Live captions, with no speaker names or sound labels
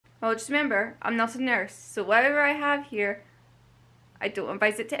Well, just remember, I'm not a nurse, so whatever I have here, I don't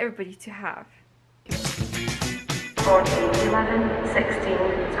advise it to everybody to have. 14, 11, 16,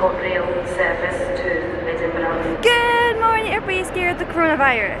 ScotRail service to Edinburgh. Good morning, everybody scared of the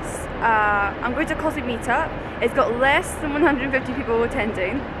coronavirus. I'm going to a cosplay meetup. It's got less than 150 people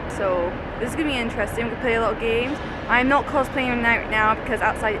attending, so this is going to be interesting. We're going to play a lot of games. I'm not cosplaying right now because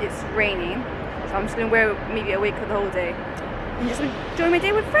outside it's raining, so I'm just going to wear maybe a wig for the whole day and just enjoy my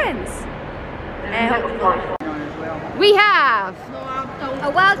day with friends. We have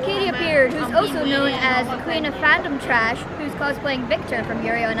a wild Katie appeared, who's also known as the Queen of Fandom Trash, who's cosplaying Victor from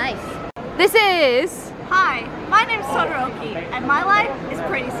Yuri on Ice. This is... Hi, my name's Todoroki, and my life is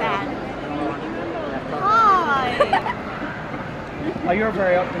pretty sad. Hi! Oh, you're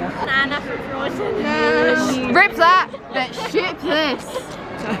very optimistic. Nana from Frozen. Rip that, but ship this.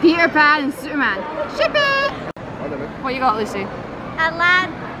 Peter Pan and Superman. Ship it! What you got, Lucy?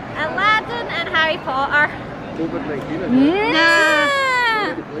 Aladdin and Harry Potter.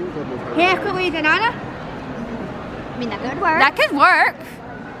 Hercules and Anna? I mean, that could work. That could work.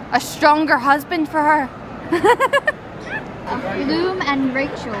 A stronger husband for her. Bloom and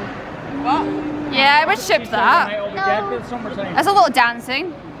Rachel. What? Yeah, I would ship that. That's a lot of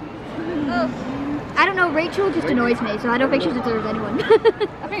dancing. Oh. I don't know, Rachel just annoys me, so I don't think she deserves anyone.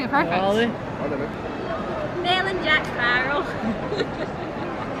 I think it's perfect. Belle and Jack Sparrow.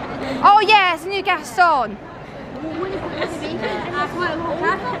 Oh yeah, it's a new Gaston.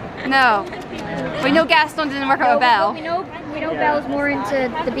 No. We know Gaston didn't work out with Belle. We know Belle's more into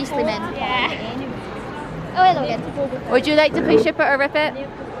the beastly men. Yeah. Oh, hello again. Would you like to play Ship It or Rip It?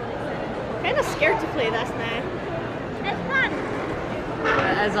 Kind of scared to play this now. It's fun.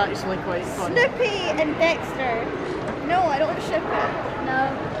 It is actually quite fun. Snoopy and Dexter. No, I don't want to ship it. No.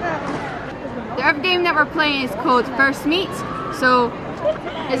 The other game that we're playing is called First Meet. So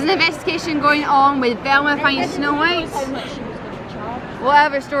there's an investigation going on with Velma finding Snow White. What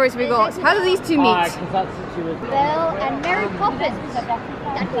other stories we got? How do these two meet? Belle and Mary Poppins.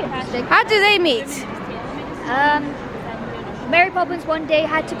 That'd be interesting. How do they meet? Mary Poppins one day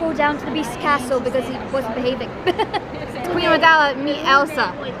had to go down to the Beast's castle because he wasn't behaving. Queen Amidala meet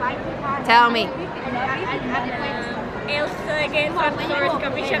Elsa. Tell me. Elsa against Dinosaurus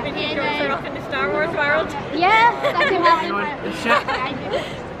Gummy Ship and he drops her off in the Star Wars world. Yeah, that can happen.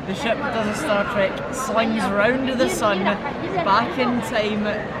 The ship that does a Star Trek slings round the sun, back in time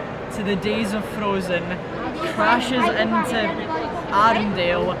to the days of Frozen, crashes into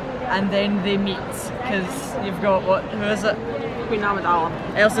Arendelle, and then they meet. Because you've got, who is it? Queen Amidala.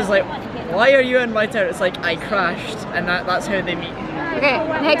 Elsa's like, why are you in my town? It's like, I crashed, and that's how they meet. Okay,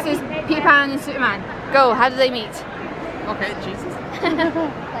 next is Peter Pan and Superman. Go, how do they meet? Okay, Jesus.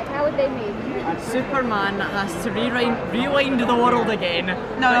 Like, how would they meet? Superman has to rewind the world again.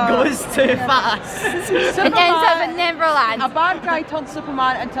 No. It goes too fast. It ends up in Neverland. A bad guy turns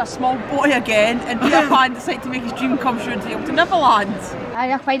Superman into a small boy again, and Peter Pan decides to make his dream come true and take him to Neverland.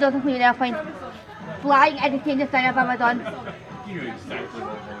 I'll find out something I'll find flying entertainment thing I've ever done.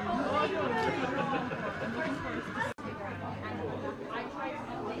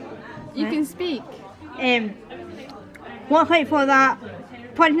 You can speak. Watch out for that,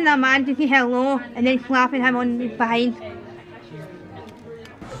 punching a man to say hello and then slapping him on behind.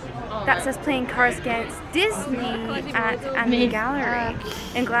 That's us playing Cards Against Disney at Annie Gallery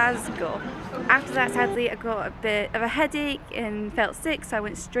in Glasgow. After that, sadly, I got a bit of a headache and felt sick, so I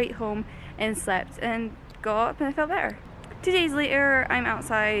went straight home and slept and got up and I felt better. 2 days later, I'm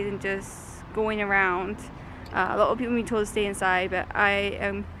outside and just going around. A lot of people have been told to stay inside, but I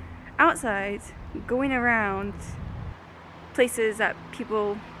am outside going around places that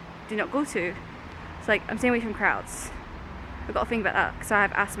people do not go to. It's like I'm staying away from crowds. I've got to think about that because I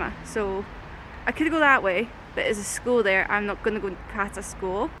have asthma. So I could go that way, but there's a school there. I'm not going to go past a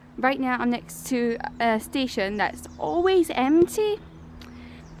school. Right now I'm next to a station that's always empty.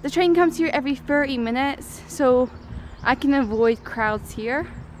 The train comes here every 30 minutes, so I can avoid crowds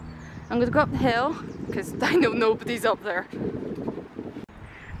here. I'm going to go up the hill because I know nobody's up there.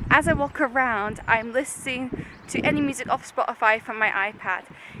 As I walk around, I'm listening to any music off Spotify from my iPad.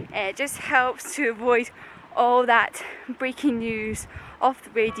 And it just helps to avoid all that breaking news off the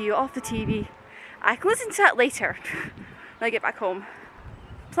radio, off the TV. I can listen to that later when I get back home.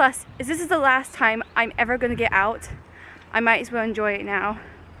 Plus, if this is the last time I'm ever going to get out, I might as well enjoy it now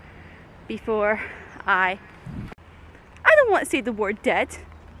before I don't want to say the word dead.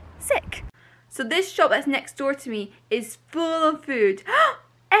 Sick. So this shop that's next door to me is full of food.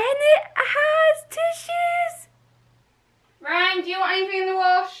 And it has tissues! Ryan, do you want anything in the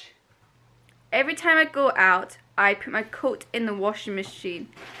wash? Every time I go out, I put my coat in the washing machine,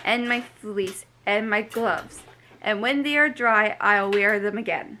 and my fleece, and my gloves. And when they are dry, I'll wear them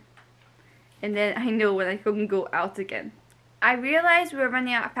again. And then I know when I can go out again. I realized we were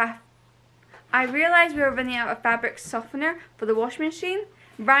running out of fabric softener for the washing machine.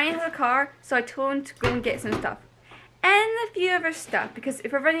 Ryan has a car, so I told him to go and get some stuff. And a few other stuff, because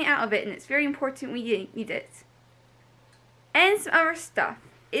if we're running out of it, and it's very important we need it. And some other stuff.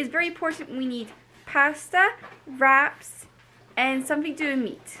 It's very important we need pasta, wraps, and something to do with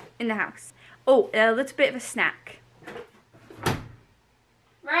meat in the house. Oh, and a little bit of a snack.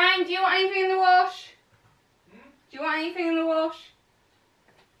 Ryan, do you want anything in the wash? Do you want anything in the wash?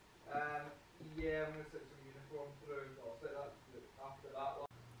 Yeah, I'm going to stick some uniform through. I'll say that after that one.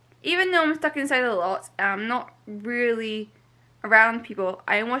 Even though I'm stuck inside a lot, and I'm not really around people,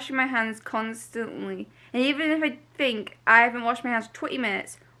 I am washing my hands constantly. And even if I think I haven't washed my hands for 20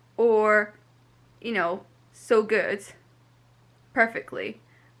 minutes, or, you know, so good, perfectly,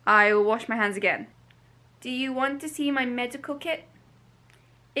 I will wash my hands again. Do you want to see my medical kit?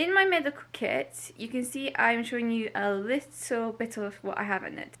 In my medical kit, you can see I'm showing you a little bit of what I have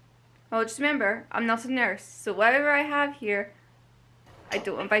in it. Well, just remember, I'm not a nurse, so whatever I have here, I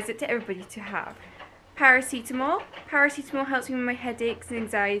don't advise it to everybody to have. Paracetamol. Paracetamol helps me with my headaches and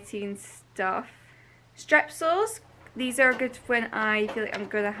anxiety and stuff. Strepsils. These are good when I feel like I'm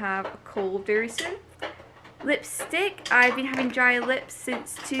going to have a cold very soon. Lipstick. I've been having dry lips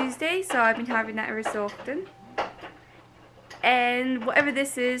since Tuesday, so I've been having that every so often. And whatever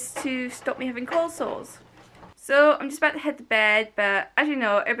this is to stop me having cold sores. So I'm just about to head to bed, but as you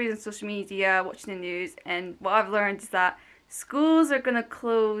know, everybody's on social media, watching the news, and what I've learned is that schools are going to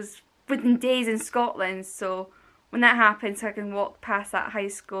close within days in Scotland, so when that happens I can walk past that high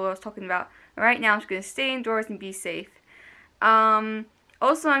school I was talking about. Right now I'm just going to stay indoors and be safe.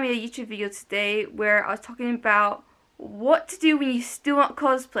 Also, I made a YouTube video today where I was talking about what to do when you still want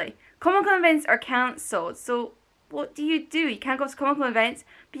cosplay. Comic-Con events are cancelled, so what do? You can't go to Comic-Con events,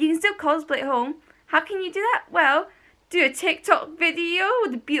 but you can still cosplay at home. How can you do that? Well, do a TikTok video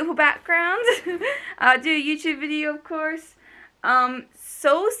with a beautiful background. Do a YouTube video, of course.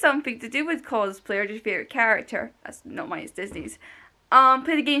 Sew something to do with cosplay or your favourite character. That's not mine, it's Disney's.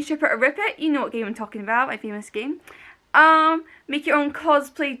 Play the game Ship It or Rip It. You know what game I'm talking about, my famous game. Make your own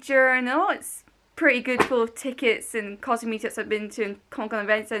cosplay journal. It's pretty good, full of tickets and cosplay meetups I've been to and Comic-Con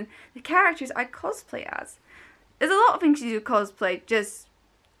events and the characters I cosplay as. There's a lot of things you do with cosplay, just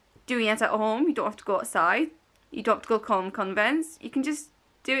doing it at home. You don't have to go outside. You don't have to go to Comic-Con events. You can just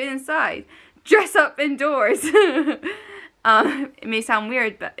do it inside. Dress up indoors. It may sound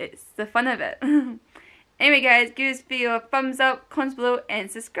weird, but it's the fun of it. Anyway guys, give this video a thumbs up, comment below,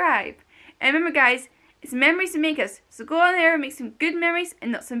 and subscribe. And remember guys, it's memories that make us. So go on there and make some good memories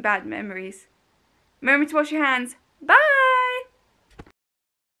and not some bad memories. Remember to wash your hands. Bye!